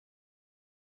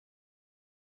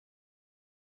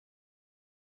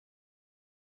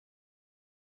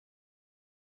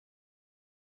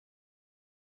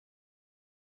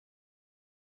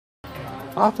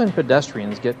Often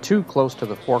pedestrians get too close to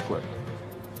the forklift.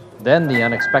 Then the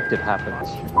unexpected happens.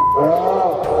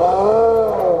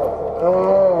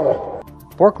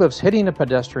 Forklifts hitting a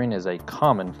pedestrian is a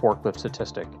common forklift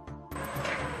statistic.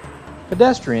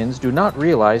 Pedestrians do not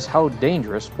realize how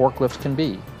dangerous forklifts can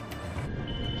be.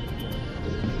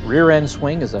 Rear end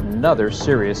swing is another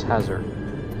serious hazard.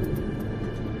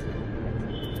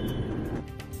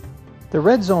 The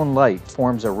red zone light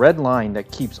forms a red line that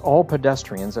keeps all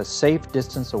pedestrians a safe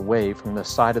distance away from the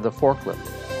side of the forklift,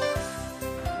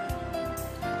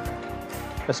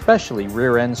 especially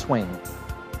rear end swing.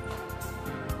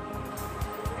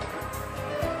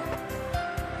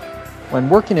 When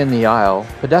working in the aisle,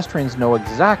 pedestrians know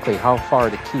exactly how far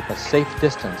to keep a safe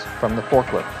distance from the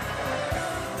forklift.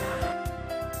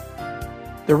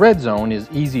 The red zone is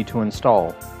easy to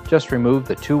install. Just remove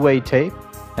the two-way tape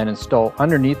and install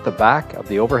underneath the back of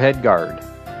the overhead guard.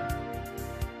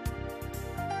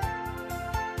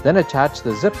 Then attach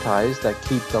the zip ties that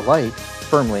keep the light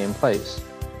firmly in place.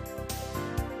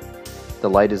 The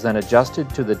light is then adjusted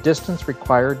to the distance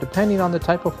required depending on the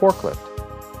type of forklift.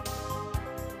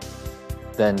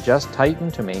 Then just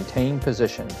tighten to maintain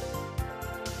position.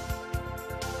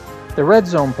 The red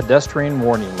zone pedestrian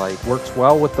warning light works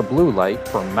well with the blue light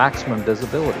for maximum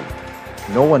visibility.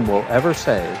 No one will ever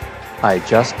say, "I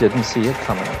just didn't see it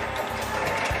coming."